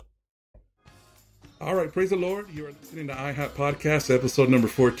All right, praise the Lord. You are listening to IHAT Podcast, episode number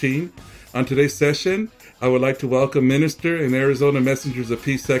 14. On today's session, I would like to welcome Minister and Arizona Messengers of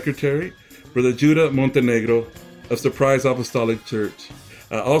Peace Secretary, Brother Judah Montenegro of Surprise Apostolic Church.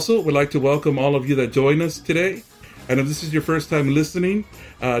 Also, would like to welcome all of you that join us today. And if this is your first time listening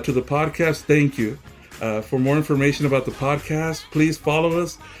to the podcast, thank you. For more information about the podcast, please follow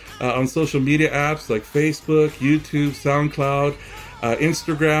us on social media apps like Facebook, YouTube, SoundCloud,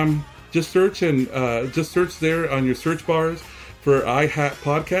 Instagram. Just search there on your search bars for IHAT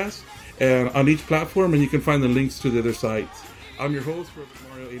Podcast and on each platform, and you can find the links to the other sites. I'm your host, Brother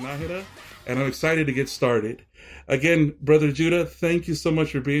Mario Inahira, and I'm excited to get started. Again, Brother Judah, thank you so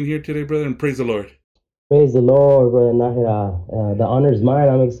much for being here today, brother, and praise the Lord. Praise the Lord, Brother Nahira. The honor is mine.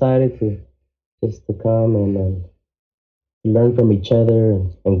 I'm excited to come and learn from each other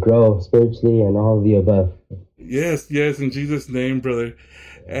and grow spiritually and all of the above. Yes, in Jesus' name, brother.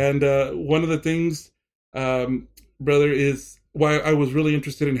 And one of the things, brother, is why I was really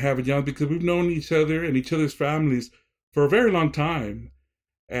interested in having you on, because we've known each other and each other's families for a very long time.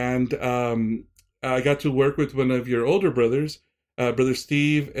 And I got to work with one of your older brothers, Brother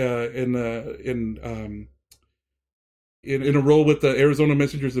Steve, in a role with the Arizona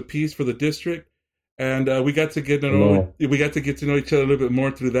Messengers of Peace for the district. And we got to get to know each other a little bit more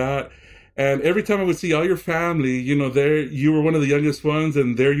through that. And every time I would see all your family, there you were one of the youngest ones,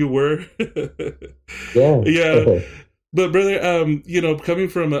 and there you were. Yeah. But brother, coming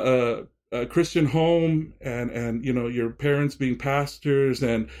from a Christian home, and your parents being pastors,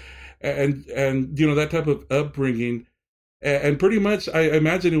 and that type of upbringing, and pretty much I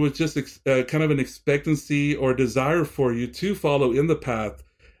imagine it was just kind of an expectancy or desire for you to follow in the path,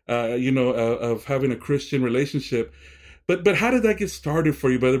 of having a Christian relationship. But how did that get started for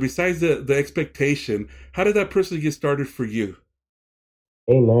you, brother? Besides the expectation, how did that personally get started for you?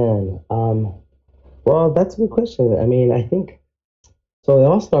 Amen. Well, that's a good question. I mean, I think so. It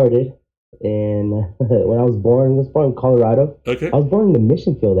all started in when I was born. I was born in Colorado. Okay. I was born in the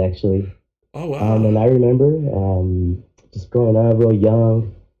mission field, actually. Oh wow. And I remember just growing up real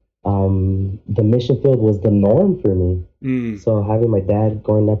young. The mission field was the norm for me. So having my dad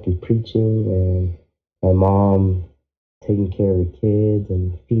going up and preaching, and my mom taking care of the kids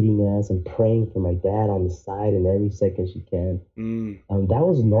and feeding us and praying for my dad on the side and every second she can. That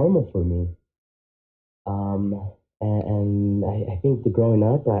was normal for me. And I think the growing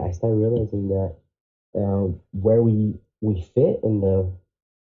up, I started realizing that where we fit in the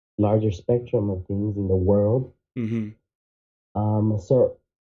larger spectrum of things in the world. Born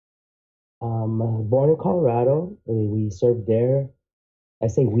in Colorado, we served there. I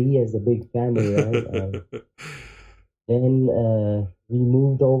say we as a big family, right? Then we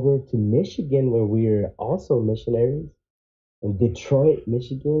moved over to Michigan, where we were also missionaries. In Detroit,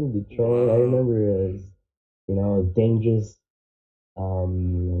 Michigan. I remember it was, dangerous. It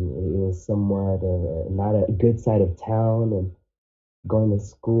was somewhat not a good side of town, and going to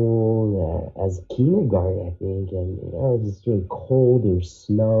school as kindergarten, I think. And it was just really cold. There was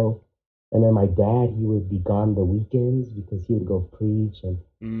snow. And then my dad, he would be gone the weekends because he would go preach, and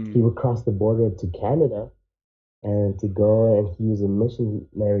he would cross the border to Canada. And to go, and he was a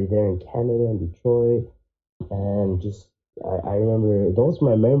missionary there in Canada, in Detroit, and just, I remember, those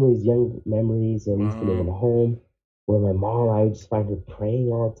were my memories, young memories, and we used to live in a home where my mom, I would just find her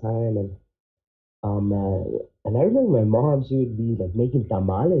praying all the time, and I remember my mom, she would be like making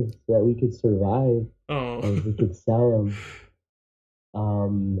tamales so that we could survive, and we could sell them,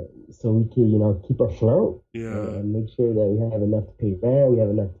 so we could, keep afloat, and make sure that we have enough to pay rent, we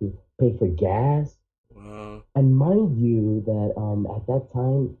have enough to pay for gas. And mind you that at that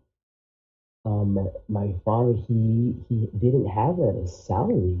time, my father, he didn't have a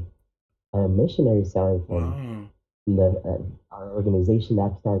salary, a missionary salary from our organization,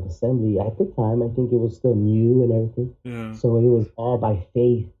 Apostolic Assembly. At the time, I think it was still new and everything. So it was all by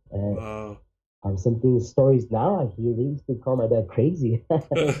faith. And stories now I hear, they used to call my dad crazy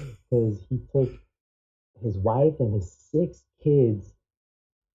because he took his wife and his 6 kids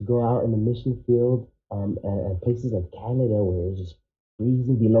to go out in the mission field. At places like Canada where it's just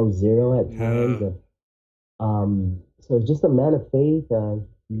freezing below zero at times. And so it's just a man of faith.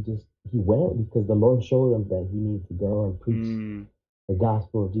 He went because the Lord showed him that he needed to go and preach the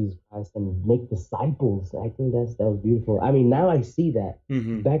gospel of Jesus Christ and make disciples. I think that was beautiful. I mean, now I see that.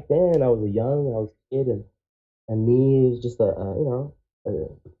 Back then I was a kid, and me, it was just the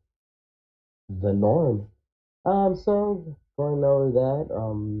norm. So going over that,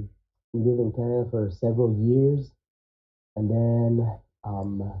 we lived in Canada for several years, and then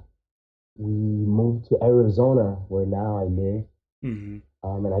we moved to Arizona, where now I live.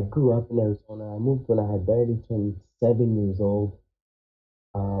 And I grew up in Arizona. I moved when I had barely turned 7 years old.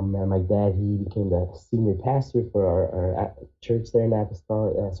 And my dad, he became the senior pastor for our church there in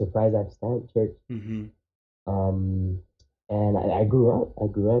Apostolic, Surprise Apostolic Church. Mm-hmm. Um, and I grew up. I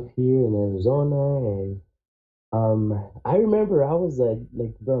grew up here in Arizona, and I remember I was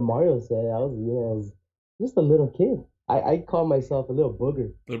like Bro Mario said, I was just a little kid. I call myself a little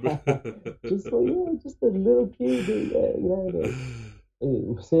booger. Just so just a little kid, sitting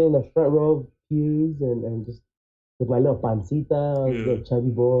in the front row of pews and just with my little pancita, I was a Yeah. little chubby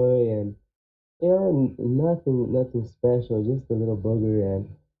boy, and nothing special, just a little booger. And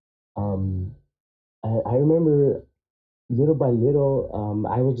um, I remember little by little,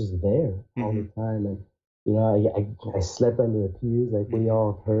 I was just there all the Mm-hmm. time, and I slept under the pews like we Mm-hmm.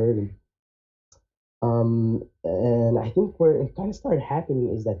 all have heard, and I think where it kind of started happening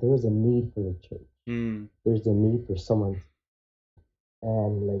is that there was a need for the church. Mm-hmm. There's a need for someone,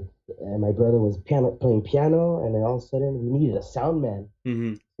 and my brother was playing piano, and then all of a sudden we needed a sound man.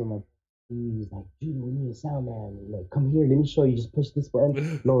 Mm-hmm. So he's like, dude, we need a sound man. Like, come here, let me show you. Just push this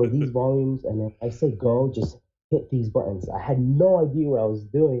button, lower these volumes, and then I say go, just hit these buttons. I had no idea what I was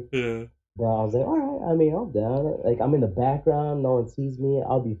doing, Yeah. but I was like, all right. I mean, I'm down. Like, I'm in the background, no one sees me.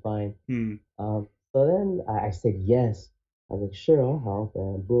 I'll be fine. Mm-hmm. So then I said yes. I was like, sure, I'll help.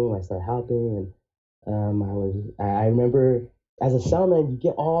 And boom, I started helping. And I remember as a sound man, you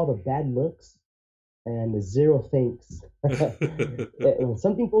get all the bad looks and zero thanks. When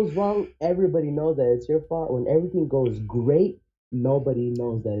something goes wrong, everybody knows that it's your fault. When everything goes great, nobody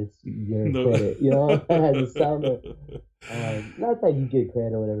knows that it's your No. credit. As a sound man, not that you get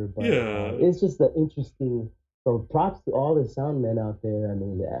credit or whatever, but Yeah. it's just an interesting. So props to all the sound men out there. I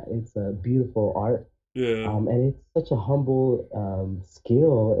mean, it's a beautiful art, Yeah. and it's such a humble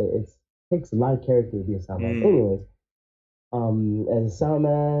skill. It takes a lot of character to be a sound man. Mm. Anyways, as a sound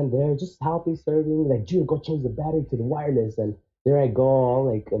man, they're just helping, serving. Like, dude, go change the battery to the wireless, and there I go, all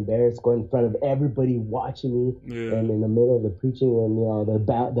like embarrassed, going in front of everybody watching me, Yeah. and in the middle of the preaching, and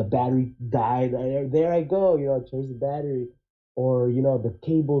the battery died. There I go, change the battery, or the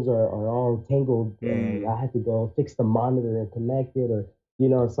cables are all tangled, and Mm. I had to go fix the monitor and connect it, or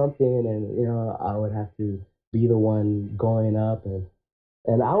something, and I would have to be the one going up,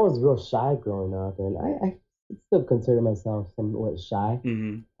 and I was real shy growing up, and I still consider myself somewhat shy.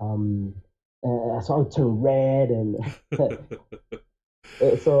 Mm-hmm. Um, so I would turn red, and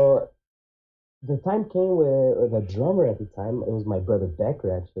so the time came where the drummer at the time, it was my brother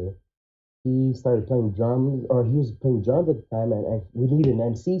Becker actually. He started playing drums, or he was playing drums at the time, and we needed an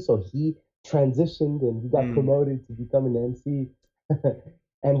MC, so he transitioned and he got Mm. promoted to becoming an MC,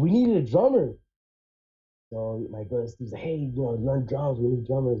 and we needed a drummer. So my brother Steve's like, hey, learn drums. We need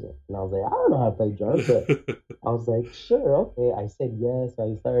drummers. And I was like, I don't know how to play drums, but I was like, sure, okay. I said yes.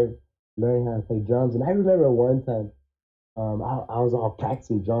 I started learning how to play drums. And I remember one time, I was all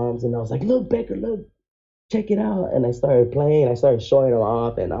practicing drums, and I was like, look, Becker, look, check it out. And I started playing. I started showing them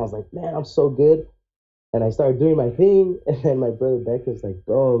off, and I was like, man, I'm so good. And I started doing my thing, and then my brother Becker's like,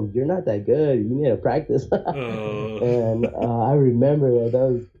 "Bro, you're not that good. You need to practice." Oh. And I remember that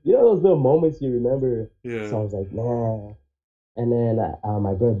was, those little moments you remember. So I Yeah. was like, "Man." And then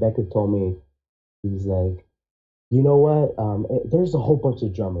my brother Becker told me, he's like, "You know what? There's a whole bunch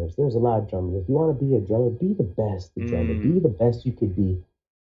of drummers. There's a lot of drummers. If you want to be a drummer, be the best the drummer. Be Mm. the best you could be."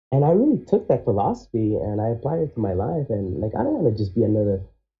 And I really took that philosophy and I applied it to my life. And like, I don't want to just be another,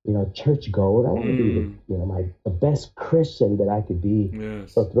 church goer. I want to be Mm. the best Christian that I could be.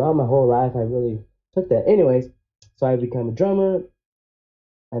 So Yes. throughout my whole life, I really took that. Anyways, so I became a drummer,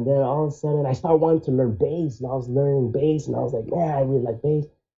 and then all of a sudden, I started wanting to learn bass, and I was learning bass, and I was like, man, I really like bass.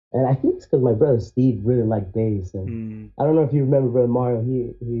 And I think it's because my brother Steve really liked bass, and Mm. I don't know if you remember Brother Mario.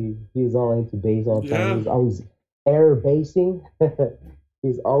 He was all into bass all the time. He Yeah. was always air bassing. He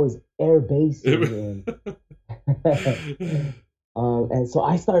was always air bassing, and so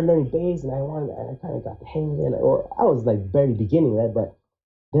I started learning bass, and I kind of got the hang of it. Well, I was like barely beginning that, but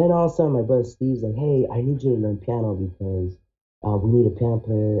then all of a sudden, my brother Steve's like, "Hey, I need you to learn piano because we need a piano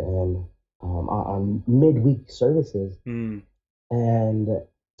player and on midweek services." Mm. And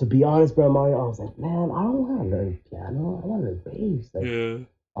to be honest, bro, Mario, I was like, "Man, I don't want to learn piano. I want to learn bass. Like, Yeah.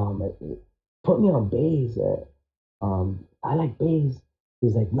 put me on bass. I like bass."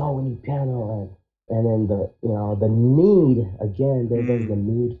 He's like, "No, we need piano." And then the need again. There's the Mm.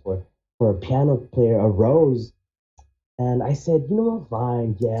 need for a piano player arose, and I said, you know what,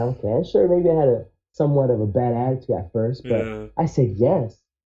 fine, yeah, okay, sure. Maybe I had a somewhat of a bad attitude at first, but Yeah. I said yes.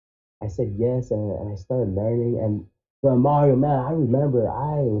 I said yes, and I started learning. And But Mario, man, I remember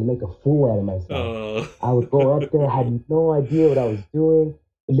I would make a fool out of myself. Oh. I would go up there, had no idea what I was doing.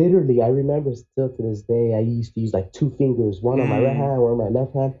 Literally, I remember still to this day, I used to use like two fingers, one on my right hand, one on my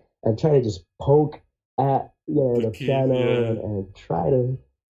left hand, and try to just poke at, The the keys, piano yeah. and try to,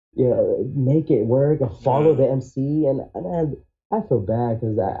 make it work and follow Yeah. the MC. And I feel bad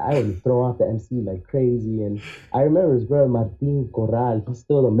because I would throw off the MC like crazy. And I remember his brother Martin Corral, he's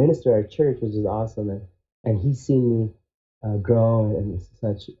still the minister at church, which is awesome. And he's seen me grow and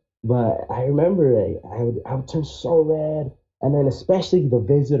such. But I remember I would turn so red, and then especially the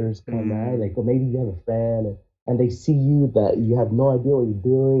visitors come, right? Mm. Like, or maybe you have a friend, and they see you that you have no idea what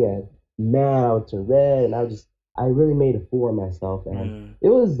you're doing, and man, I would turn red, and I really made a fool of myself, and Yeah. it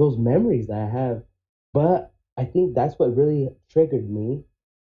was those memories that I have. But I think that's what really triggered me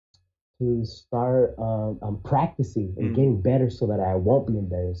to start practicing and Mm. getting better so that I won't be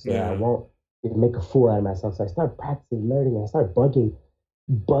embarrassed, so that I Yeah. won't make a fool out of myself. So I started practicing, learning, and I started bugging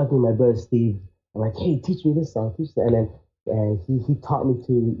my brother Steve. I'm like, hey, teach me this song, teach that. And he taught me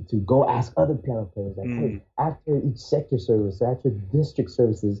to go ask other piano players, like, hey, Mm. after each sector service, or after district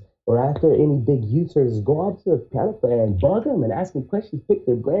services, or after any big youth services, go up to the piano player and bug them and ask them questions, pick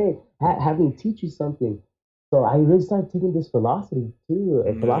their brain, have them teach you something. So I really started taking this philosophy too,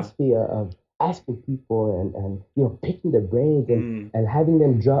 a Yeah. philosophy of asking people and picking their brains Mm. and having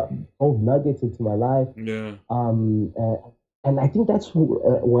them drop old nuggets into my life. Yeah. Um, uh, and I think that's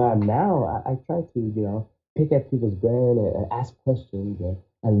where I'm now. I try to, pick at people's brain and ask questions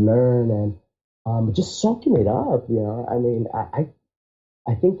and learn and just soaking it up. I mean,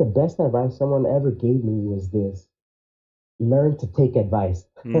 I think the best advice someone ever gave me was this: learn to take advice.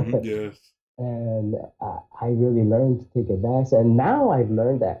 Mm-hmm. Yes. And I really learned to take advice. And now I've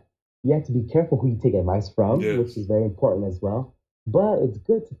learned that you have to be careful who you take advice from, which is Yes. very important as well. But it's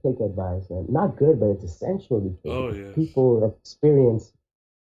good to take advice, and not good, but it's essential Oh, because yes. people of experience,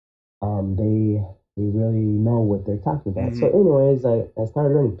 they really know what they're talking about. So, Mm-hmm. anyways, I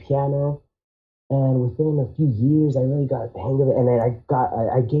started learning piano, and within a few years, I really got the hang of it. And then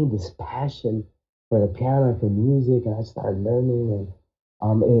I gained this passion for the piano and for music, and I started learning. And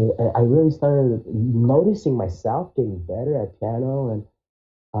I really started noticing myself getting better at piano.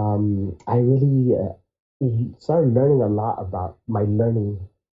 And I really started learning a lot about my learning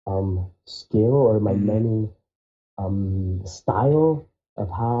skill or my Mm-hmm. learning style of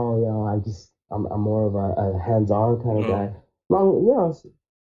how, I'm more of a hands-on kind of guy. Oh.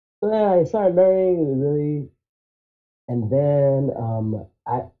 So then I started learning really, and then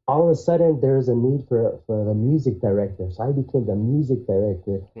I all of a sudden there's a need for the music director, so I became the music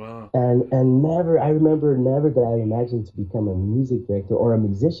director, Wow. and never I remember never that I imagined to become a music director or a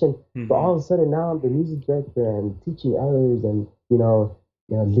musician, but Mm-hmm. all of a sudden now I'm the music director and teaching others, and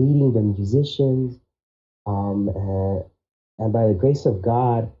leading the musicians, and by the grace of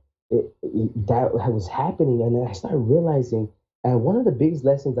God, that was happening, and then I started realizing, and one of the biggest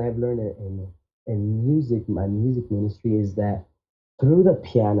lessons I've learned in music, my music ministry, is that through the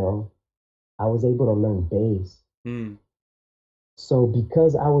piano, I was able to learn bass. Mm. So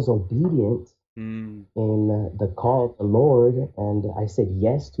because I was obedient Mm. in the call of the Lord, and I said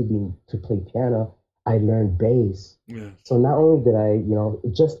yes to play piano, I learned bass. Yes. So not only did I,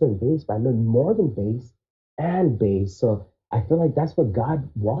 just learn bass, but I learned more than bass and bass. So I feel like that's what God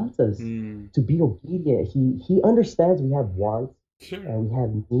wants us Mm. to be obedient. He understands we have wants Sure. and we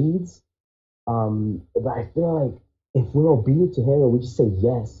have needs. But I feel like if we're obedient to Him and we just say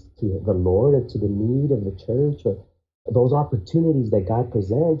yes to the Lord and to the need of the church or those opportunities that God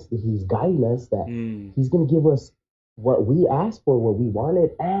presents, that He's guiding us, that Mm. He's going to give us what we asked for, what we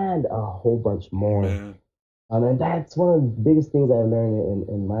wanted, and a whole bunch more. Man. And that's one of the biggest things I've learned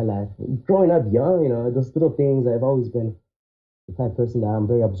in my life. Growing up young, those little things, I've always been the type of person that I'm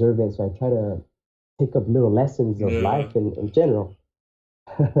very observant, so I try to pick up little lessons of life Yeah. in general.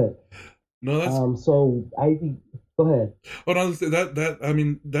 No, that's So go ahead. oh no, that I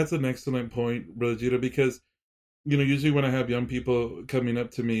mean that's an excellent point, Brother Judah, because usually when I have young people coming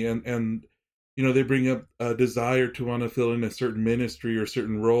up to me and they bring up a desire to want to fill in a certain ministry or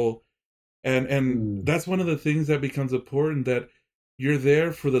certain role, and Mm, that's one of the things that becomes important, that you're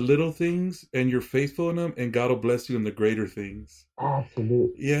there for the little things and you're faithful in them, and God will bless you in the greater things.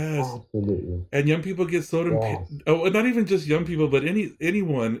 absolutely, Yes. absolutely, And young people get so yes. oh, not even just young people, but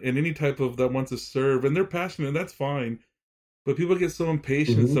anyone in any type of that wants to serve, and they're passionate, that's fine. But people get so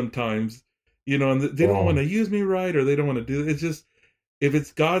impatient Hmm. sometimes, and they don't want Yeah. to use me right, or they don't want to do it. It's just, if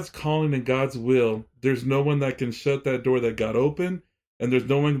it's God's calling and God's will, there's no one that can shut that door that God opened, and there's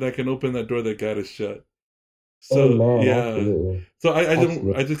no one that can open that door that God has shut. So Amen. yeah, Absolutely. so I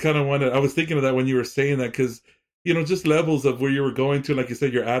Absolutely. just kind of wanted. I was thinking of that when you were saying that, because just levels of where you were going to, like you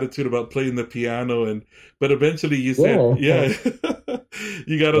said, your attitude about playing the piano, but eventually you said, Yeah, yeah,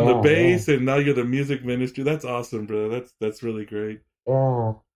 you got on the yeah, yeah, bass, and now you're the music ministry. That's awesome, bro. That's really great.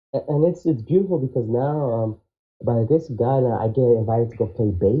 yeah. And it's beautiful because now, by the grace of God, I get invited to go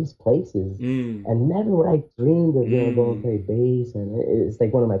play bass places, Mm, and never would I dreamed of going to mm. play bass, and it's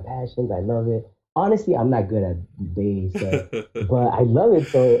like one of my passions. I love it. Honestly, I'm not good at bass, but I love it.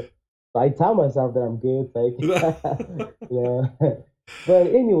 So I tell myself that I'm good. Like, yeah. But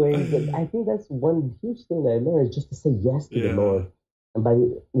anyways, I think that's one huge thing that I learned is just to say yes to the Yeah. Lord.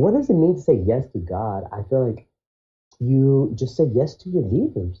 And what does it mean to say yes to God? I feel like you just say yes to your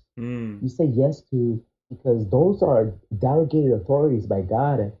leaders. Mm, You say yes to because those are delegated authorities by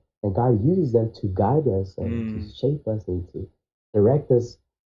God, and God uses them to guide us and to mm, shape us and to direct us.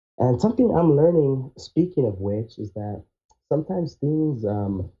 And something I'm learning, speaking of which, is that sometimes things,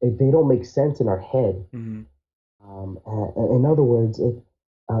 if they don't make sense in our head, mm, in other words, if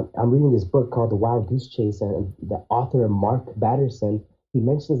I'm reading this book called The Wild Goose Chase, and the author Mark Batterson, he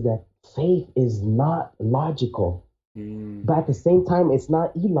mentions that faith is not logical, mm, but at the same time, it's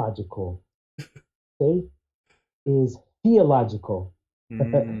not illogical. Faith is theological,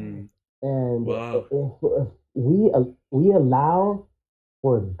 mm. and Wow. if we allow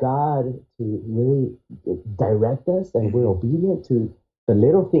for God to really direct us, and we're Mm, obedient to the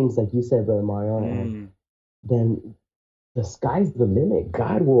little things, like you said, Brother Mario, and mm, then the sky's the limit.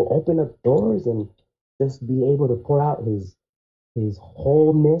 God will open up doors and just be able to pour out his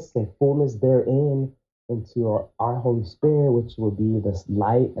wholeness and fullness therein into our Holy Spirit, which will be the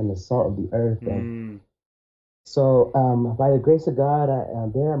light and the salt of the earth. And mm. so, by the grace of God,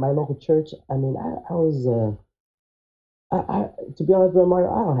 there at my local church, I mean, I was, to be honest with you,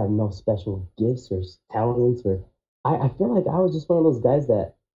 Mario, I don't have no special gifts or talents, or I feel like I was just one of those guys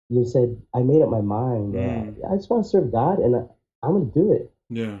that you said, I made up my mind. Mm. I just want to serve God, and I'm going to do it.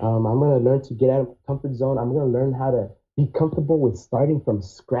 Yeah. I'm going to learn to get out of my comfort zone. I'm going to learn how to be comfortable with starting from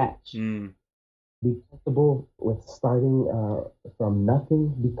scratch. Mm. Be comfortable with starting from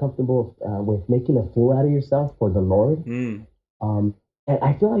nothing. Be comfortable with making a fool out of yourself for the Lord. Mm. Um, and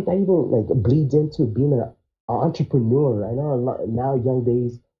I feel like that even like bleeds into being an entrepreneur. I know a lot now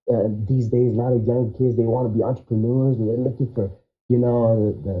these days, a lot of young kids, they want to be entrepreneurs and they're looking for,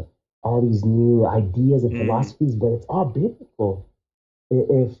 all these new ideas and Mm. philosophies, but it's all biblical.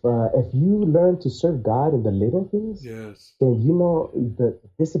 If you learn to serve God in the little things, Yes. then you know the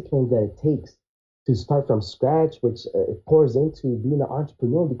discipline that it takes to start from scratch, which pours into being an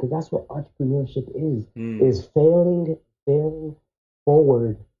entrepreneur, because that's what entrepreneurship Mm. is failing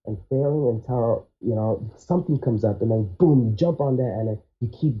forward and failing until something comes up, and then boom, you jump on that, and then you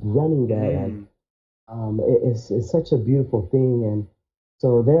keep running that, and Mm. it's such a beautiful thing. And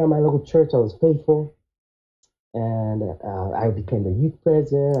so there at my local church, I was faithful, and I became the youth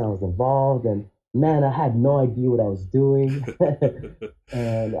president. I was involved, and man, I had no idea what I was doing.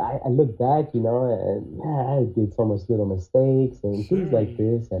 And I look back, and man, I did so much little mistakes and things like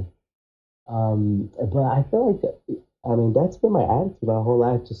Sure. this. And but I feel like, I mean, that's been my attitude my whole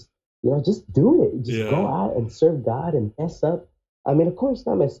life. Just just do it. Just go Yeah. out and serve God and mess up. I mean, of course,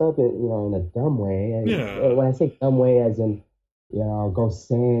 not mess up in a dumb way. Yeah. When I say dumb way, as in go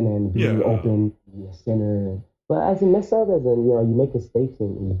sin and be Yeah. open, be a sinner. But as in mess up, as in you make mistakes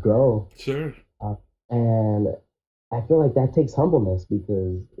and you grow. Sure. Uh, and I feel like that takes humbleness,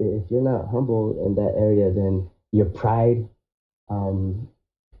 because if you're not humble in that area, then your pride um,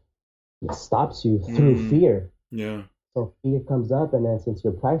 stops you through Mm. fear. Yeah. So fear comes up, and then since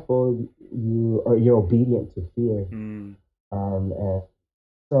you're prideful, you're obedient to fear. Mm. And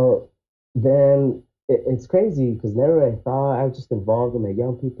so then it's crazy because never I thought I was just involved in the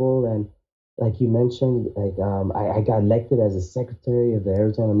young people, and like you mentioned, like I got elected as a secretary of the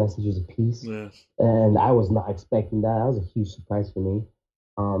Arizona Messengers of Peace, Yes. and I was not expecting that. That was a huge surprise for me.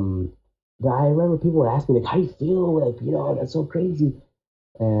 Um, but I remember people would ask me like, "How do you feel?" Like, that's so crazy.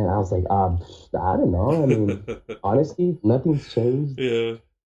 And I was like, I don't know. I mean, honestly, nothing's changed. Yeah.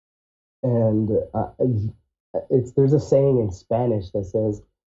 And there's a saying in Spanish that says,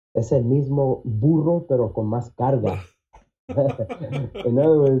 "Es el mismo burro pero con más carga." In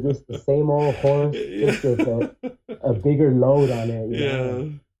other words, it's the same old horse, Yeah. just with a bigger load on it, Yeah.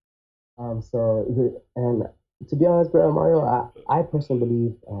 And and to be honest, bro, Mario, I personally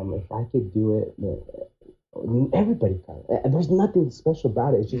believe if I could do it, I mean, everybody can. There's nothing special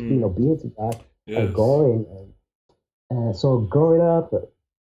about it. It's just being Mm. obedient to God and Yes. going. And so growing up,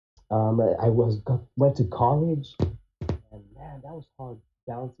 I went to college, and man, that was hard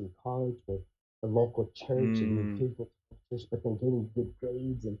balancing college with the local church and being Mm. faithful to church, but then getting good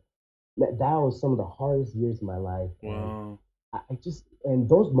grades. that was some of the hardest years of my life. And Wow. I just, in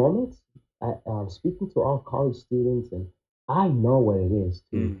those moments, speaking to all college students, and I know what it is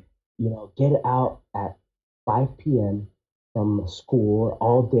to, Mm. get out at 5 p.m. from school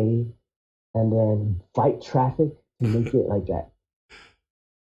all day and then fight traffic to make it like that,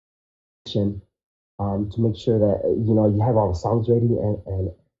 to make sure that, you have all the songs ready.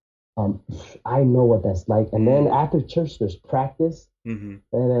 And I know what that's like. And then Mm. after church, there's practice. Mm-hmm.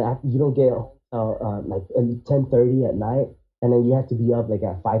 And then after, you don't get home like 10:30 at night, and then you have to be up like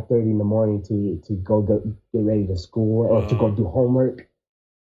at 5:30 in the morning to get ready to school or to go Wow. do homework,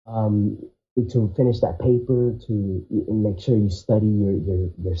 um, to finish that paper, to make sure you study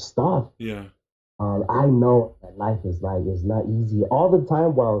your stuff. Yeah. I know what life is like. It's not easy all the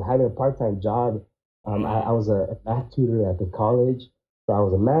time while having a part-time job. I Wow. was a math tutor at the college, so I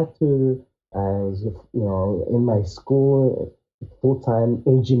was a math tutor. I was, in my school full-time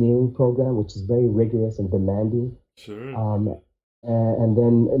engineering program, which is very rigorous and demanding. Sure. Um, and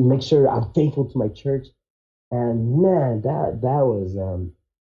then make sure I'm faithful to my church. And man, that was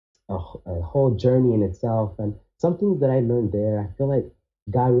a whole journey in itself. And some things that I learned there, I feel like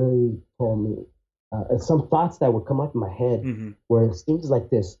God really told me some thoughts that would come up in my head Mm-hmm. were things like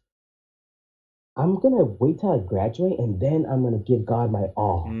this. I'm going to wait till I graduate and then I'm going to give God my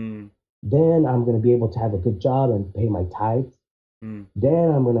all. Mm. Then I'm going to be able to have a good job and pay my tithes. Mm.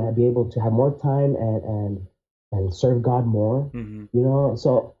 Then I'm going to be able to have more time and serve God more. Mm-hmm.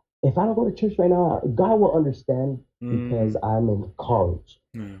 So if I don't go to church right now, God will understand because Mm. I'm in college.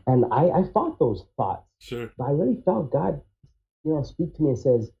 Yeah. And I fought those thoughts, Sure. but I really felt God, speak to me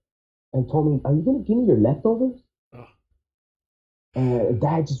and and told me, "Are you going to give me your leftovers?" Oh. And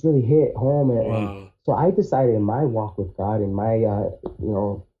that just really hit home. And Wow. so I decided in my walk with God, in my,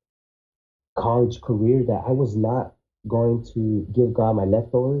 college career, that I was not going to give God my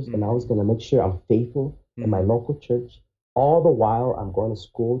leftovers, and I Mm-hmm. was going to make sure I'm faithful in my Mm-hmm. local church. All the while, I'm going to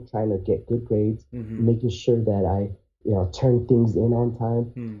school, trying to get good grades, Mm-hmm. making sure that I, turn things in on time.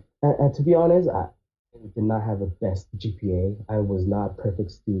 Mm. And to be honest, I did not have the best GPA. I was not a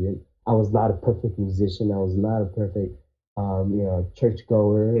perfect student. I was not a perfect musician. I was not a perfect,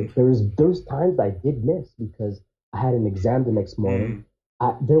 churchgoer. Mm. There was times I did miss because I had an exam the next morning.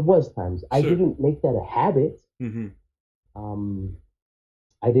 Mm. There was times I Sure. didn't make that a habit. Mm-hmm. Um,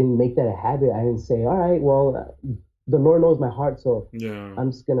 I didn't make that a habit. I didn't say, all right, well, the Lord knows my heart, so Yeah.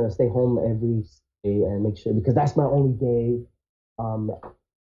 I'm just gonna stay home every day and make sure because that's my only day. Um,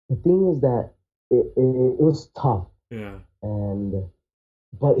 the thing is that it was tough, Yeah. and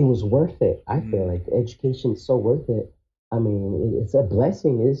but it was worth it. I feel Mm. like education is so worth it. I mean, it's a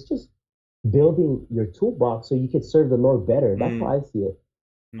blessing. It's just building your toolbox so you can serve the Lord better. That's how Mm. I see it.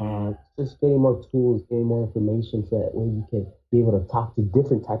 Yeah. Just getting more tools, getting more information so that way you can be able to talk to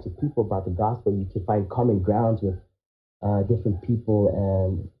different types of people about the gospel. You can find common grounds with different people,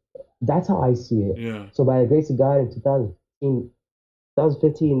 and that's how I see it. Yeah. So by the grace of God, in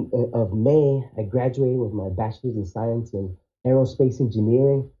 2015 of May, I graduated with my bachelor's in science in aerospace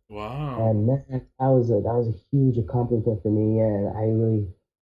engineering, Wow. and man, that was a huge accomplishment for me, and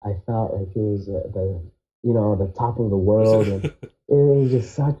I felt like it was the top of the world, and it was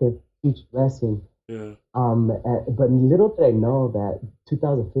just such a huge blessing. Yeah. But little did I know that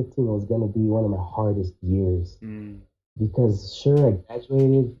 2015 was going to be one of my hardest years Mm. because sure, I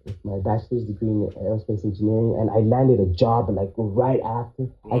graduated with my bachelor's degree in aerospace engineering, and I landed a job like right after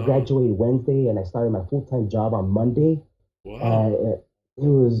I Wow. graduated Wednesday, and I started my full-time job on Monday. Wow. And it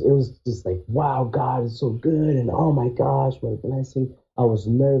was just like, wow, God is so good, and oh my gosh, what a blessing. I was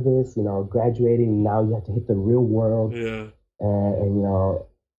nervous, graduating. Now you have to hit the real world, Yeah. and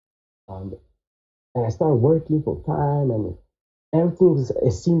um, and I started working full time, and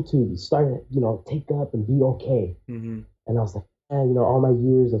it seemed to start, take up and be okay. Mm-hmm. And I was like, man, all my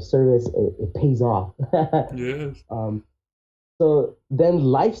years of service, it pays off. Yes. um, so then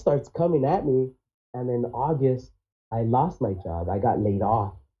life starts coming at me, and in August, I lost my job. I got laid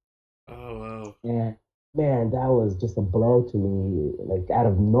off. Oh wow. And man, that was just a blow to me, like out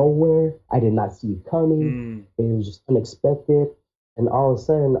of nowhere. I did not see it coming. Mm. It was just unexpected. And all of a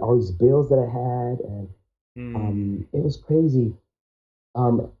sudden, all these bills that I had, and Mm. it was crazy.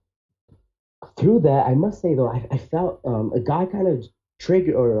 Um, Through that, I must say though, I felt a guy kind of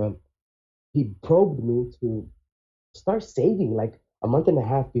triggered, or he probed me to start saving like a month and a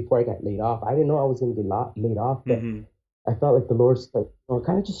half before I got laid off. I didn't know I was going to get laid off, but Mm-hmm. I felt like the Lord's like,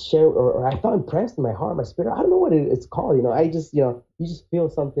 kind of just share, or I felt impressed in my heart, my spirit. I don't know what it's called. I just, you just feel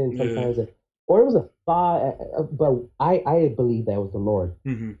something Yeah. sometimes, or it was a thought, but I believe that was the Lord.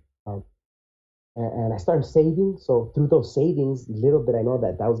 Mm-hmm. Um, and I started saving. So through those savings, little did I know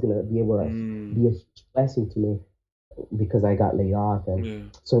that that was gonna be able to be a huge blessing to me because I got laid off.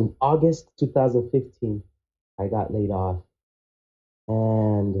 And so in August 2015, I got laid off,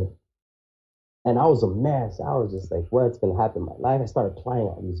 and I was a mess. I was just like, what's gonna happen in my life? I started applying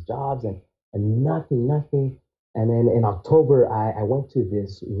all these jobs, and nothing. And then in October, I went to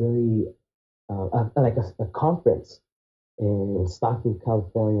this really like a conference in Stockton,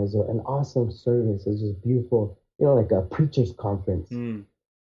 California. It was an awesome service. It was just beautiful, like a preacher's conference. It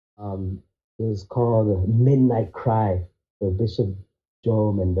was called Midnight Cry for Bishop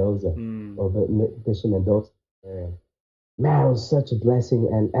Joe Mendoza, or Bishop Mendoza. And man, it was such a blessing.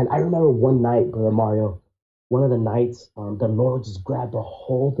 And I remember one night, Brother Mario, one of the nights, the Lord just grabbed a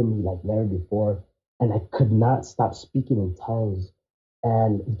hold of me like never before, and I could not stop speaking in tongues.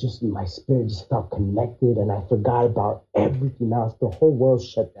 And just my spirit just felt connected, and I forgot about everything else. The whole world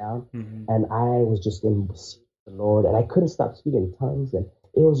shut down, and I was just in the Lord, and I couldn't stop speaking in tongues. And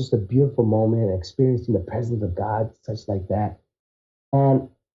it was just a beautiful moment, experiencing the presence of God, such like that. And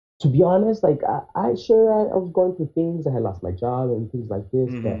to be honest, like I was going through things. I had lost my job and things like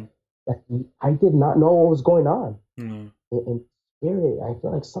this, but I did not know what was going on. In spirit, I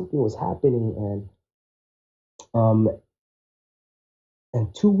felt like something was happening, um,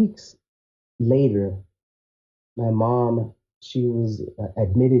 and 2 weeks later, my mom, she was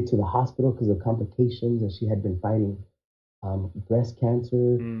admitted to the hospital because of complications, and she had been fighting breast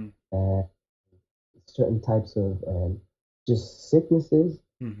cancer and certain types of just sicknesses.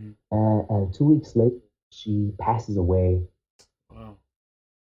 And 2 weeks later, she passes away. Wow.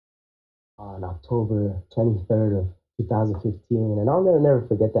 On October 23rd of 2015. And I'll never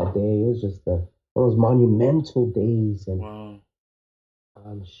forget that day. It was just one of those monumental days. And wow.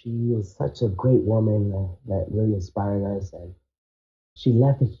 She was such a great woman that really inspired us. And she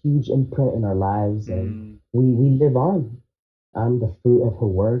left a huge imprint in our lives. And we live on. I'm the fruit of her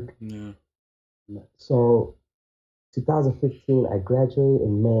work. Yeah. So 2015, I graduated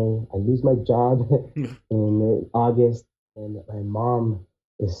in May. I lose my job in August, and my mom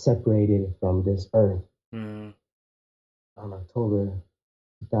is separated from this earth on October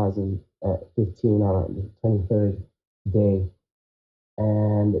 2015 on the 23rd day.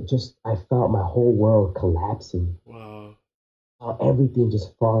 And just, I felt my whole world collapsing. Wow. Everything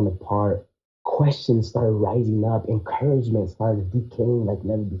just falling apart. Questions started rising up. Encouragement started decaying like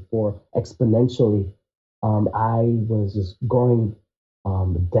never before, exponentially. I was just going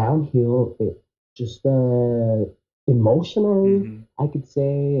downhill. Emotionally, I could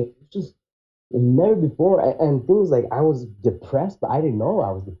say, just never before. And things like I was depressed, but I didn't know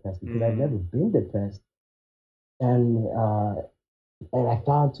I was depressed because I'd never been depressed. And I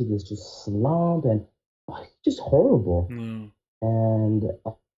fell into this just slump, and just horrible. And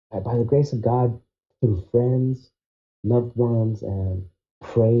by the grace of God, through friends, loved ones, and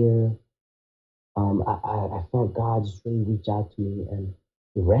prayer, I felt God just really reach out to me and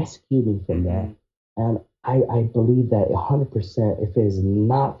rescue me from that. And I believe that 100%, if it is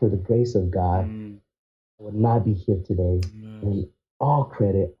not for the grace of God, I would not be here today. And all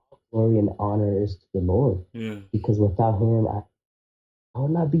credit, glory, and honor is to the Lord. Yeah. Because without Him, I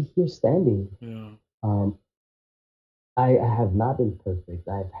would not be here standing. Yeah. I have not been perfect.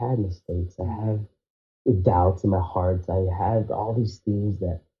 I've had mistakes. I have doubts in my heart. I have all these things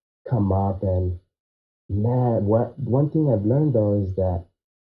that come up. And man, one thing I've learned though is that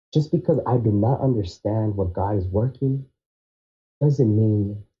just because I do not understand what God is working doesn't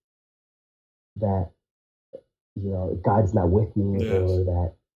mean that God's not with me. Yes. Or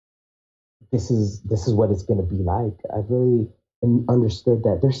that this is what it's going to be like. I've really understood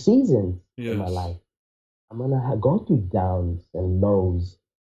that there's seasons in my life. I'm going to go through downs and lows,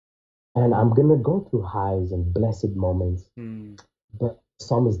 and I'm going to go through highs and blessed moments. But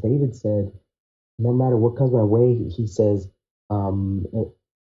Psalmist David said, no matter what comes my way, he says,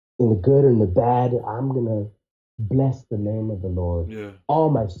 in the good and the bad, I'm going to bless the name of the Lord. Yeah. All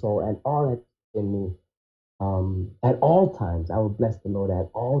my soul and all that's in me. At all times, I will bless the Lord at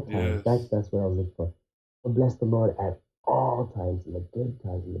all times. Yes. That's what I was looking for. I will bless the Lord at all times, in the good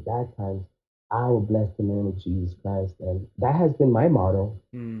times, in the bad times. I will bless the name of Jesus Christ. And that has been my motto.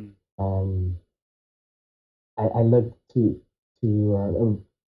 I look to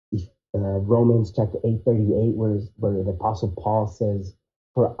Romans chapter 8:38, where the Apostle Paul says,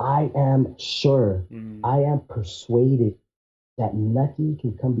 "For I am sure, I am persuaded that nothing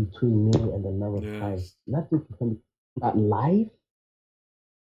can come between me and the love of Christ. Nothing can come, not life,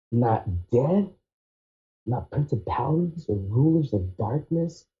 not death, not principalities or rulers of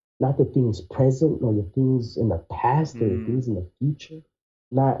darkness, not the things present nor the things in the past or the things in the future.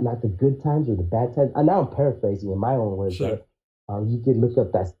 not the good times or the bad times. And now I'm paraphrasing in my own words, Sure. right? You could look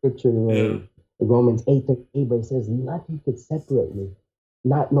up that scripture Yeah. in Romans 8:38, but it says, "Nothing could separate me,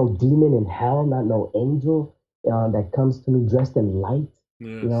 not no demon in hell, not no angel that comes to me dressed in light,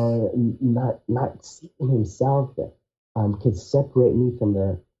 Yes. not Satan himself that could separate me from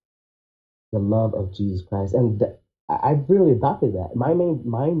the love of Jesus Christ." And I've really adopted that. My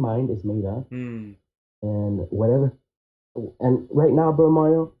mind is made up, Mm. and whatever. And right now, bro,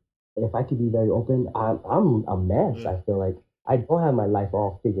 Mario, if I could be very open, I'm a mess. Yeah. I feel like I don't have my life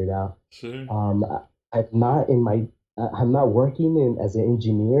all figured out. Sure. I'm not in my I'm not working as an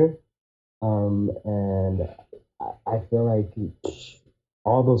engineer. And I feel like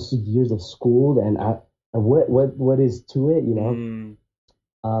all those years of school and what is to it, you know. Mm.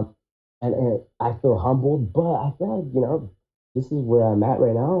 Um, and I feel humbled, but I feel like, this is where I'm at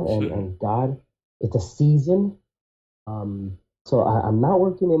right now, Sure. and God, it's a season. So I'm not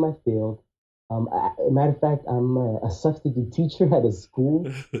working in my field. Matter of fact, I'm a substitute teacher at a school.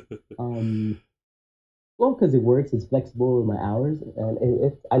 Um, well, because it works, it's flexible with my hours,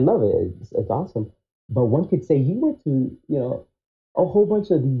 and I love it. It's awesome. But one could say you went to, a whole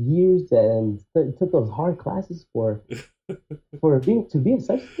bunch of years and took those hard classes for being to be a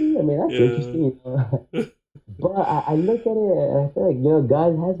substitute. I mean, that's Yeah. interesting. But I look at it and I feel like,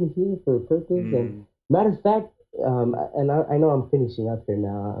 God has me here for a purpose. And Mm. matter of fact, and I know I'm finishing up here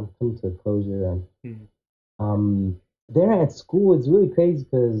now. I'm coming to a closure. And Mm. um, there at school, it's really crazy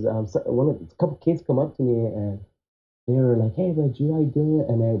because a couple kids come up to me and they were like, "Hey, Reggie, how you doing?"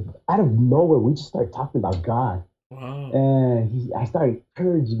 And then out of nowhere, we just started talking about God. Wow. And I started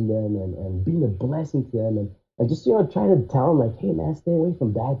encouraging them and being a blessing to them and just, trying to tell them like, "Hey, man, stay away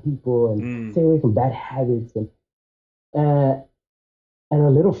from bad people and Mm. stay away from bad habits." Uh, and a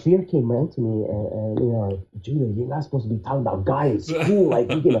little fear came into me, and Judah, you're not supposed to be talking about God in school. Like,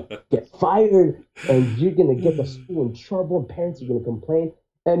 you're gonna get fired, and you're gonna get the school in trouble, and parents are gonna complain.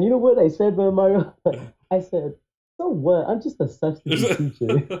 And you know what I said, Mario? I said, "So what? I'm just a substitute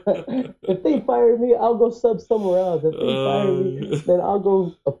teacher. If they fire me, I'll go sub somewhere else. If they fire me, then I'll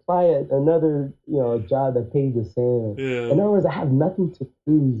go apply at another, job that pays the same." Yeah. In other words, I have nothing to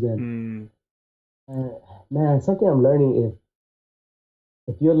lose, and Mm. uh, man, something I'm learning is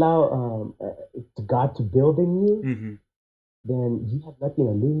if you allow God to build in you, Mm-hmm. then you have nothing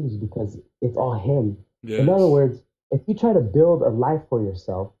to lose because it's all Him. In other Yes. words, if you try to build a life for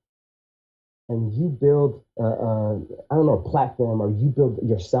yourself and you build, I don't know, a platform or you build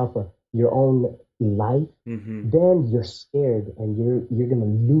yourself your own life, Mm-hmm. then you're scared and you're gonna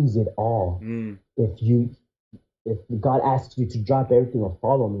lose it all Mm. if God asks you to drop everything and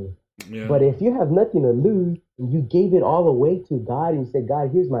follow me. Yeah. But if you have nothing to lose and you gave it all away to God and you said,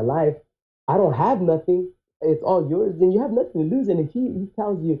 "God, here's my life. I don't have nothing. It's all yours," then you have nothing to lose. And if he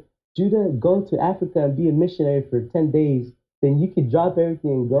tells you, "Judah, go to Africa and be a missionary for 10 days," then you could drop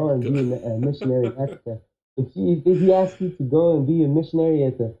everything and go and be a missionary in Africa. If he asks you to go and be a missionary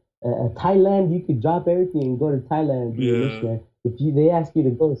at Thailand, you could drop everything and go to Thailand and be a Yeah. missionary. If they ask you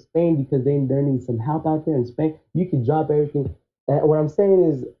to go to Spain because they need some help out there in Spain, you could drop everything. And what I'm saying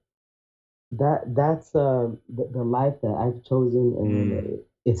is that's the life that I've chosen, Mm. and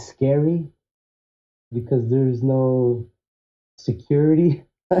it's scary because there's no security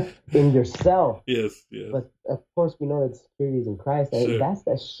in yourself. Yes. Yes. But of course, we know that security is in Christ, and Sure. that's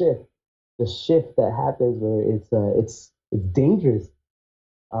the shift that happens where it's dangerous.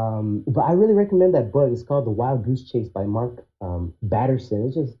 But I really recommend that book. It's called The Wild Goose Chase by Mark Batterson.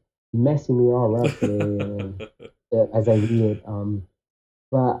 It's just messing me all up today, and as I read it.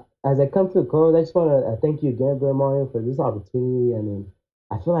 But as I come to a close, I just want to thank you again, Brother Mario, for this opportunity. I mean,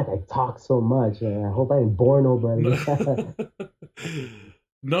 I feel like I talk so much, and I hope I didn't bore No, nobody.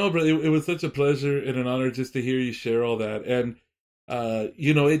 no, bro. It was such a pleasure and an honor just to hear you share all that. And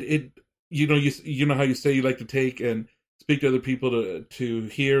you know how you say you like to take and speak to other people to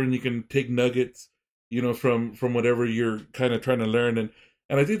hear, and you can take nuggets, from whatever you're kind of trying to learn. And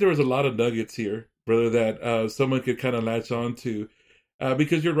I think there was a lot of nuggets here, brother, that someone could kind of latch on to,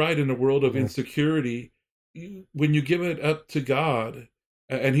 because you're right. In a world of Yes. insecurity, when you give it up to God,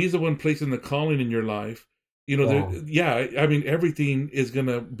 and He's the one placing the calling in your life. Yeah. Yeah, I mean, everything is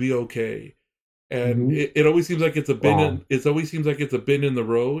gonna be okay, and Hmm. it always seems like it's a bend Wow. in. It always seems like it's a bend in the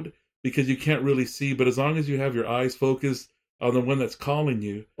road because you can't really see. But as long as you have your eyes focused on the one that's calling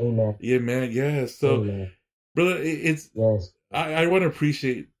you, Amen. yeah, man, yeah. So, Amen. brother, it's Yes. I want to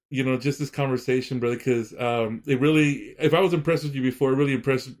appreciate just this conversation, brother, because it really, if I was impressed with you before, it really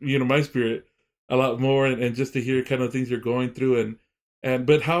impressed my spirit a lot more, and just to hear kind of things you're going through, and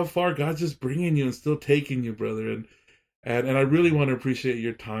but how far God's just bringing you and still taking you, brother, And I really want to appreciate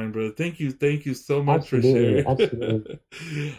your time, brother. Thank you so much for Absolutely, sharing. absolutely.